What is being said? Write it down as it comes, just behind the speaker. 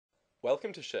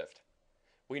Welcome to Shift.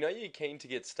 We know you're keen to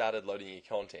get started loading your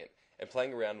content and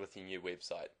playing around with your new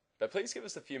website, but please give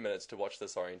us a few minutes to watch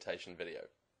this orientation video.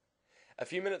 A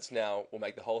few minutes now will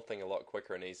make the whole thing a lot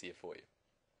quicker and easier for you.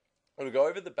 It'll go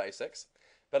over the basics,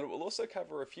 but it will also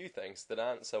cover a few things that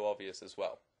aren't so obvious as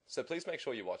well, so please make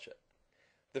sure you watch it.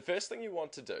 The first thing you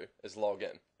want to do is log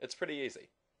in. It's pretty easy.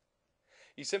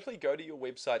 You simply go to your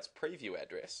website's preview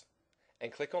address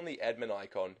and click on the admin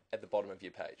icon at the bottom of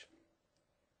your page.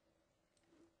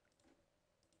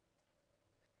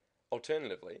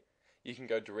 Alternatively, you can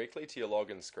go directly to your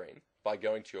login screen by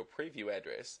going to your preview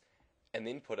address and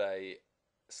then put a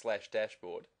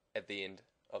 /dashboard at the end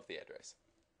of the address.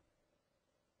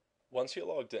 Once you're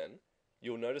logged in,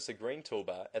 you'll notice a green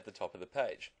toolbar at the top of the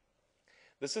page.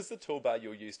 This is the toolbar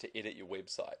you'll use to edit your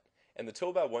website, and the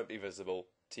toolbar won't be visible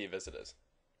to your visitors.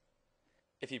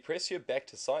 If you press your Back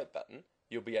to Site button,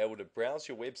 you'll be able to browse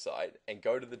your website and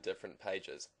go to the different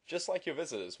pages, just like your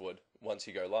visitors would once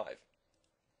you go live.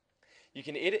 You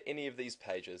can edit any of these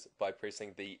pages by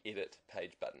pressing the Edit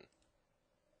Page button.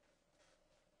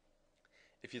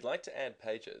 If you'd like to add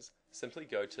pages, simply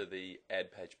go to the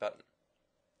Add Page button.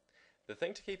 The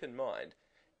thing to keep in mind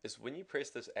is when you press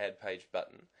this Add Page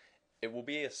button, it will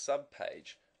be a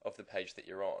sub-page of the page that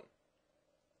you're on.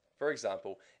 For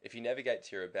example, if you navigate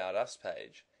to your About Us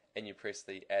page and you press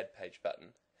the Add Page button,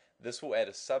 this will add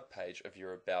a sub-page of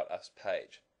your About Us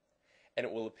page, and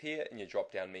it will appear in your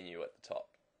drop-down menu at the top.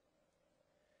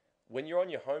 When you're on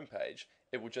your home page,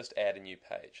 it will just add a new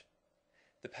page.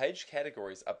 The page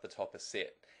categories up the top are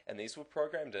set, and these were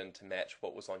programmed in to match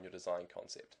what was on your design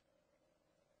concept.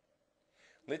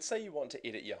 Let's say you want to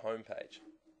edit your home page.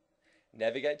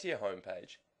 Navigate to your home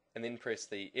page, and then press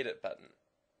the Edit button.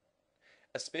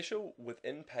 A special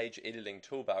within-page editing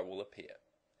toolbar will appear.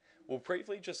 We'll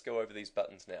briefly just go over these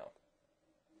buttons now.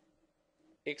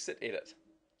 Exit Edit.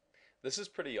 This is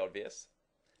pretty obvious.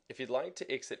 If you'd like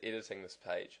to exit editing this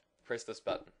page, press this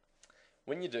button.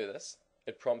 When you do this,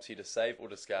 it prompts you to save or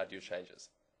discard your changes.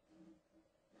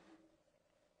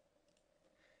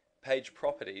 Page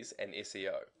Properties and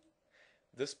SEO.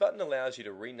 This button allows you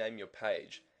to rename your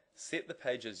page, set the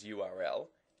page's URL,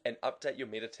 and update your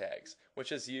meta tags,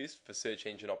 which is used for search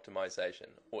engine optimization,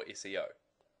 or SEO.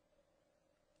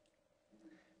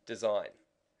 Design.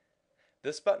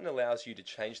 This button allows you to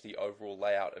change the overall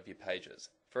layout of your pages.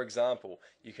 For example,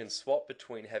 you can swap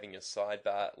between having your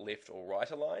sidebar left or right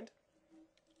aligned,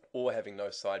 or having no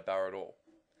sidebar at all.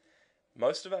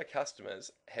 Most of our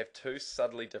customers have two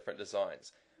subtly different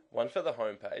designs, one for the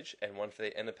home page and one for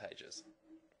their inner pages.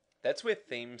 That's where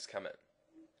themes come in.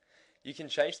 You can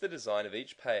change the design of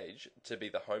each page to be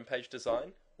the home page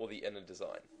design or the inner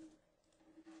design.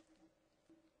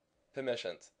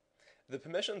 Permissions. The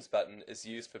Permissions button is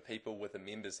used for people with a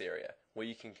members area, where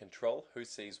you can control who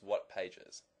sees what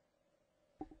pages.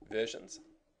 Versions.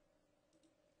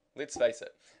 Let's face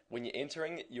it, when you're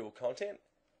entering your content,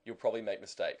 you'll probably make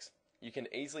mistakes. You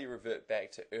can easily revert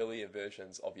back to earlier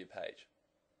versions of your page.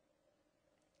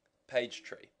 Page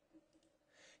tree.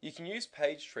 You can use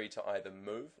page tree to either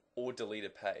move or delete a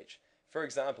page. For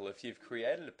example, if you've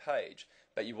created a page,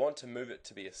 but you want to move it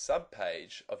to be a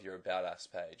sub-page of your About Us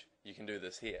page, you can do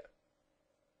this here.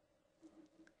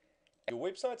 Your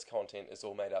website's content is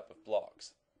all made up of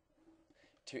blocks.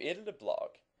 To edit a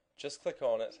block, just click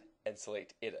on it and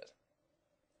select Edit.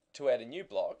 To add a new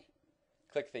block,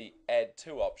 click the Add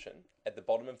To option at the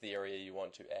bottom of the area you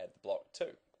want to add the block to.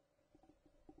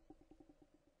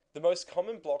 The most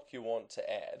common block you want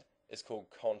to add is called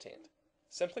Content.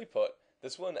 Simply put,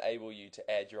 this will enable you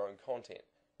to add your own content,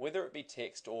 whether it be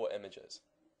text or images.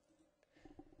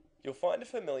 You'll find a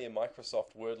familiar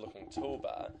Microsoft Word looking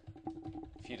toolbar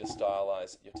for you to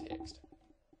stylize your text.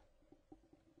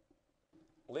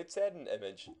 Let's add an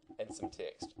image and some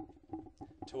text.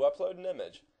 To upload an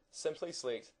image, simply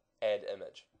select Add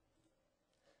Image.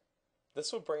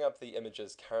 This will bring up the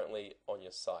images currently on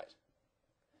your site.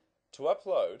 To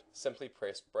upload, simply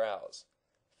press Browse.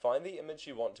 Find the image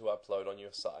you want to upload on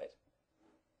your site,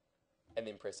 and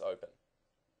then press Open.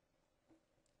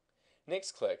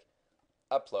 Next click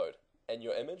Upload, and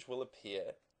your image will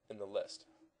appear in the list.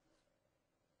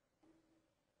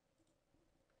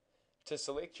 To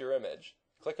select your image,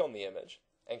 click on the image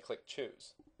and click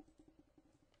Choose.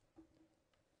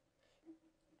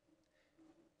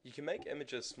 You can make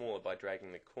images smaller by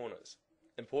dragging the corners.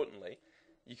 Importantly,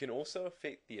 you can also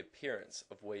affect the appearance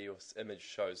of where your image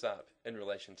shows up in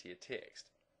relation to your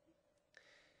text.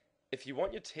 If you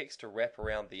want your text to wrap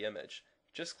around the image,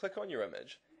 just click on your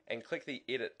image and click the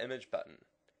Edit Image button,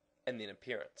 and then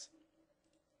Appearance.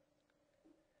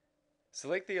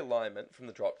 Select the alignment from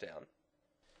the drop-down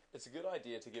It's a good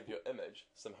idea to give your image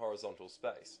some horizontal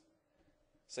space,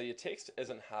 so your text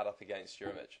isn't hard up against your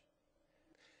image.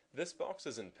 This box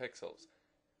is in pixels,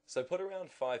 so put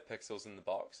around 5 pixels in the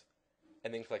box,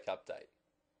 and then click Update.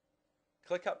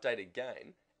 Click Update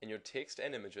again, and your text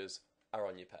and images are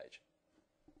on your page.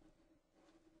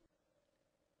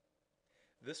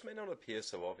 This may not appear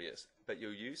so obvious, but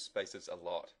you'll use spaces a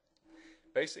lot.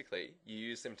 Basically, you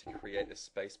use them to create a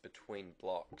space between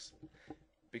blocks.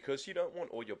 Because you don't want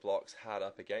all your blocks hard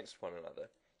up against one another,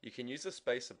 you can use a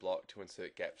spacer block to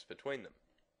insert gaps between them.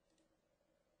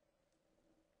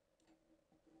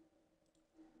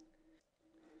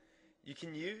 You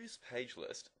can use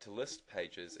PageList to list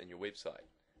pages in your website.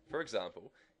 For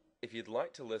example, if you'd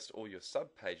like to list all your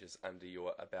sub-pages under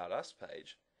your About Us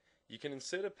page, you can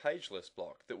insert a PageList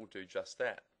block that will do just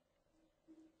that.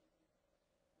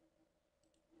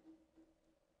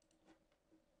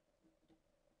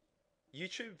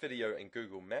 YouTube video and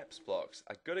Google Maps blocks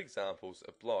are good examples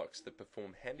of blocks that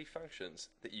perform handy functions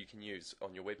that you can use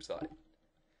on your website.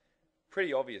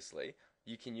 Pretty obviously,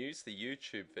 you can use the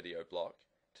YouTube video block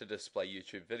to display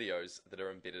YouTube videos that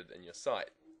are embedded in your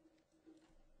site.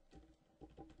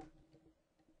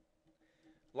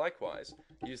 Likewise,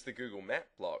 use the Google Map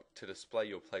block to display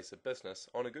your place of business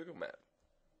on a Google map.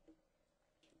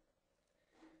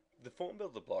 The Form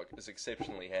Builder block is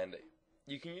exceptionally handy.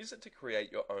 You can use it to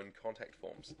create your own contact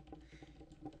forms.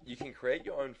 You can create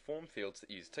your own form fields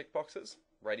that use tick boxes,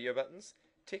 radio buttons,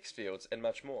 text fields, and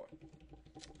much more.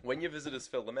 When your visitors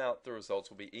fill them out, the results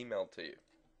will be emailed to you.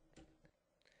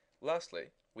 Lastly,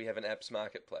 we have an apps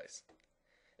marketplace.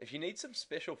 If you need some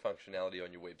special functionality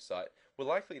on your website, we're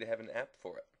likely to have an app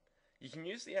for it. You can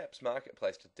use the apps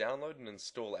marketplace to download and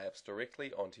install apps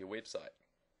directly onto your website.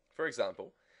 For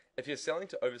example, if you're selling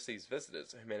to overseas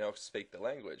visitors who may not speak the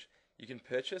language, you can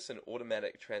purchase an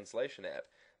automatic translation app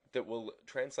that will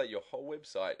translate your whole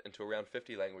website into around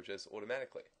 50 languages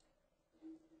automatically.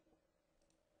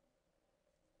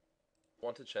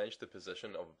 Want to change the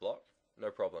position of a block?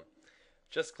 No problem.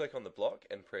 Just click on the block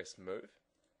and press Move,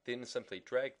 then simply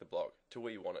drag the block to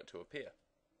where you want it to appear.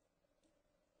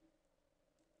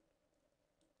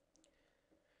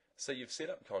 So you've set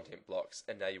up content blocks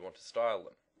and now you want to style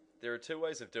them. There are 2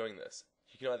 ways of doing this.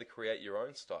 You can either create your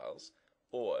own styles,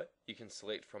 or you can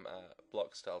select from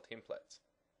block style templates.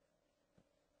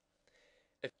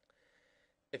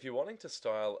 If you're wanting to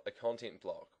style a content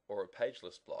block or a page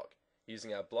list block,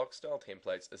 using our block style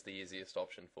templates is the easiest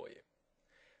option for you.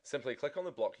 Simply click on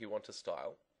the block you want to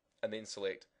style, and then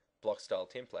select Block Style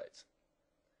Templates.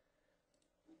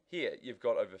 Here you've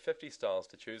got over 50 styles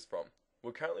to choose from.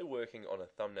 We're currently working on a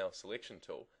thumbnail selection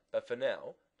tool, but for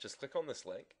now, just click on this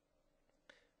link,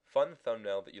 find the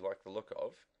thumbnail that you like the look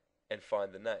of, and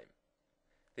find the name.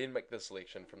 Then make the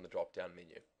selection from the drop-down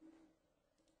menu.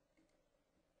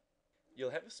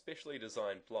 You'll have a specially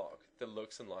designed block that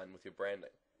looks in line with your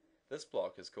branding. This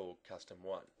block is called Custom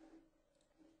 1.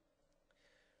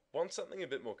 Want something a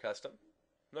bit more custom?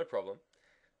 No problem.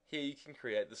 Here you can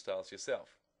create the styles yourself.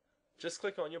 Just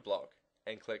click on your block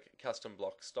and click Custom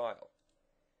Block Style.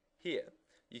 Here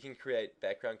you can create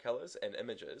background colors and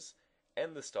images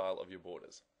and the style of your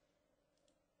borders.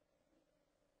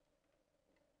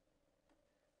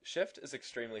 Shift is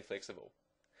extremely flexible.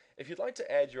 If you'd like to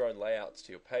add your own layouts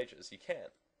to your pages, you can.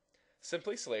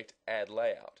 Simply select Add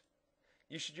Layout.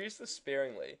 You should use this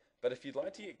sparingly, but if you'd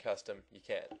like to get custom, you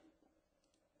can.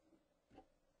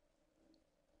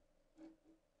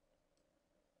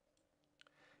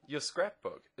 Your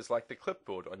scrapbook is like the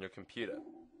clipboard on your computer.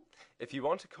 If you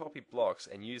want to copy blocks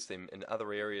and use them in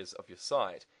other areas of your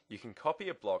site, you can copy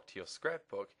a block to your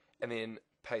scrapbook and then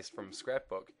paste from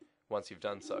scrapbook once you've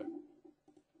done so.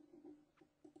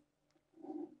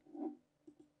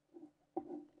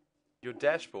 Your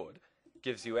dashboard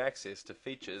gives you access to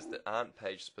features that aren't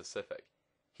page specific.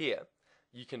 Here,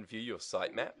 you can view your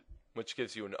sitemap, which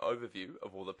gives you an overview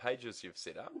of all the pages you've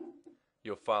set up,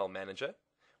 your file manager,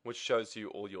 which shows you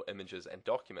all your images and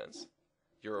documents,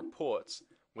 your reports,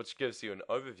 which gives you an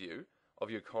overview of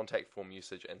your contact form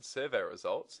usage and survey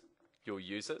results, your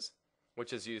users,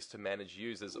 which is used to manage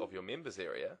users of your members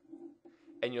area,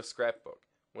 and your scrapbook,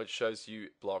 which shows you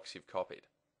blocks you've copied.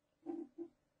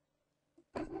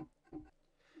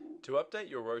 To update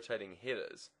your rotating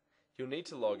headers, you'll need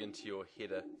to log into your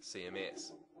header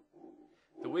CMS.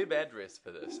 The web address for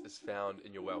this is found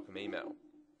in your welcome email.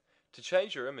 To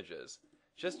change your images,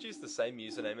 just use the same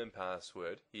username and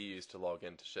password you used to log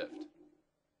into Shift.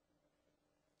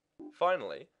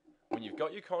 Finally, when you've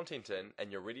got your content in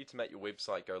and you're ready to make your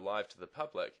website go live to the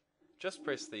public, just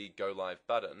press the Go Live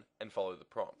button and follow the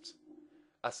prompts.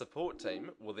 Our support team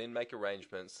will then make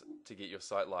arrangements to get your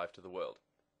site live to the world.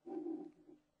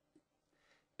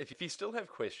 If you still have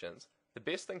questions, the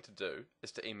best thing to do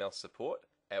is to email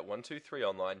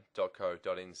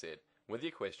support@123online.co.nz with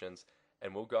your questions,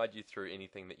 and we'll guide you through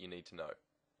anything that you need to know.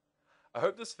 I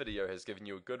hope this video has given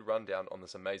you a good rundown on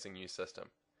this amazing new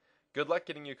system. Good luck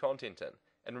getting your content in,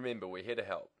 and remember, we're here to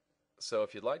help. So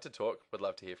if you'd like to talk, we'd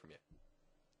love to hear from you.